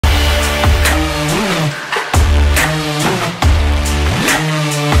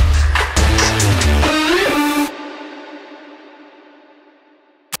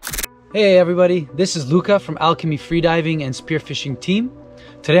Hey everybody, this is Luca from Alchemy Freediving and Spearfishing team.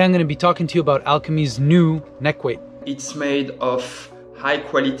 Today I'm going to be talking to you about Alchemy's new neck weight. It's made of high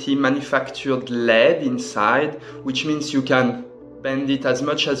quality manufactured lead inside, which means you can bend it as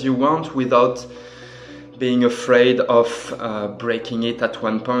much as you want without being afraid of breaking it at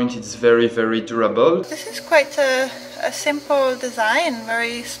one point. It's very, very durable. This is quite a simple design,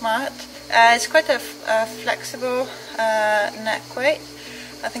 very smart. It's quite a flexible neck weight.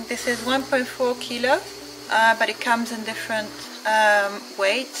 I think this is 1.4 kilos, but it comes in different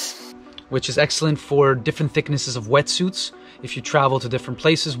weights. Which is excellent for different thicknesses of wetsuits. If you travel to different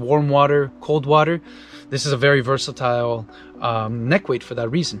places, warm water, cold water, this is a very versatile neck weight for that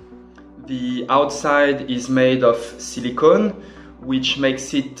reason. The outside is made of silicone, which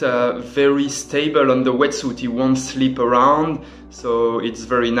makes it very stable on the wetsuit. It won't slip around, so it's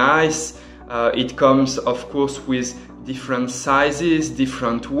very nice. It comes, of course, with different sizes,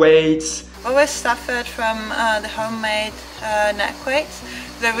 different weights. I always suffered from the homemade neck weights.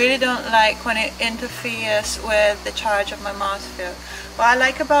 I really don't like when it interferes with the charge of my mouthfeel. What I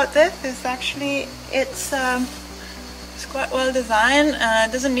like about this is actually it's quite well designed.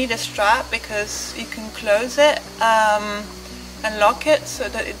 It doesn't need a strap because you can close it and lock it so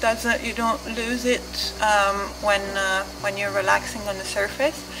that you don't lose it when you're relaxing on the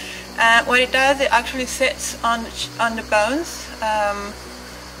surface. What it does, it actually sits on the bones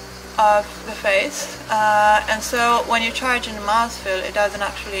of the face, and so when you charge in the mouthfeel, it doesn't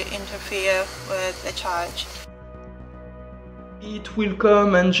actually interfere with the charge. It will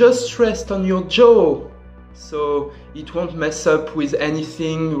come and just rest on your jaw, so it won't mess up with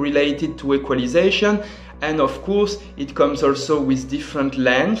anything related to equalization. And of course, it comes also with different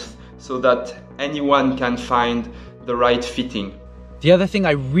lengths so that anyone can find the right fitting. The other thing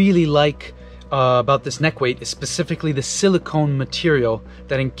I really like about this neck weight is specifically the silicone material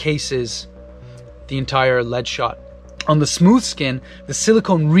that encases the entire lead shot. On the smooth skin, the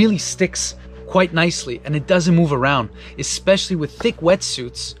silicone really sticks quite nicely and it doesn't move around, especially with thick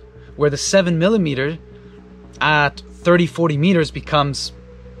wetsuits where the 7mm at 30-40 meters becomes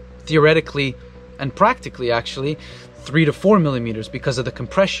theoretically and practically actually 3 to 4 millimeters because of the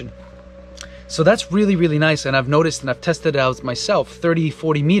compression. So that's really, really nice, and I've noticed and I've tested it out myself.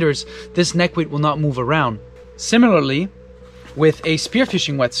 30-40 meters, this neck weight will not move around. Similarly, with a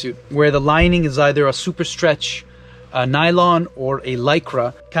spearfishing wetsuit, where the lining is either a super stretch nylon or a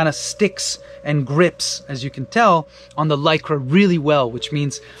lycra, kind of sticks and grips, as you can tell, on the lycra really well, which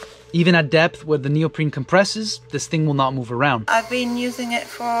means even at depth where the neoprene compresses, this thing will not move around. I've been using it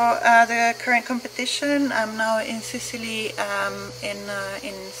for the current competition. I'm now in Sicily,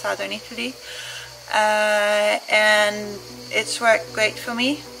 in southern Italy, and it's worked great for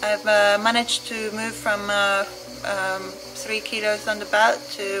me. I've managed to move from 3 kilos on the belt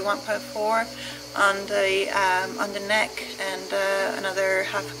to 1.4 on the neck, and another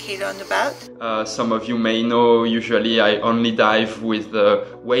 ½ kilo on the belt. Some of you may know, usually I only dive with the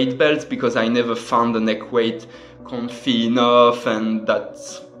weight belts because I never found the neck weight comfy enough, and that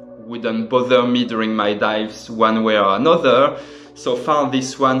wouldn't bother me during my dives one way or another. So far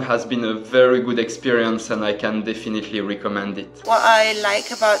this one has been a very good experience and I can definitely recommend it. What I like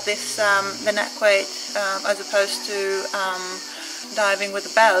about this, the neck weight, as opposed to diving with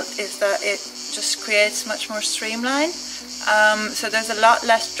a belt, is that it just creates much more streamline. So there's a lot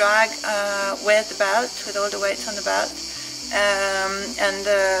less drag with the belt, with all the weights on the belt, and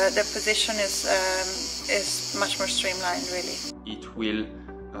the position is much more streamlined, really. It will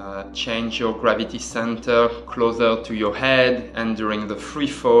change your gravity center closer to your head, and during the free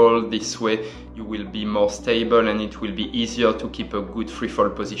fall, this way you will be more stable and it will be easier to keep a good free fall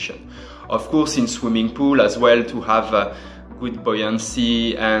position. Of course, in swimming pool as well, to have good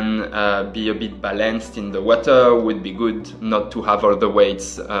buoyancy and be a bit balanced in the water would be good, not to have all the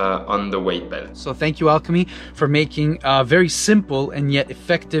weights on the weight belt. So thank you, Alchemy, for making a very simple and yet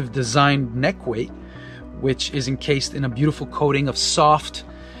effective designed neck weight, which is encased in a beautiful coating of soft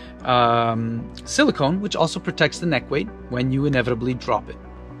silicone, which also protects the neck weight when you inevitably drop it.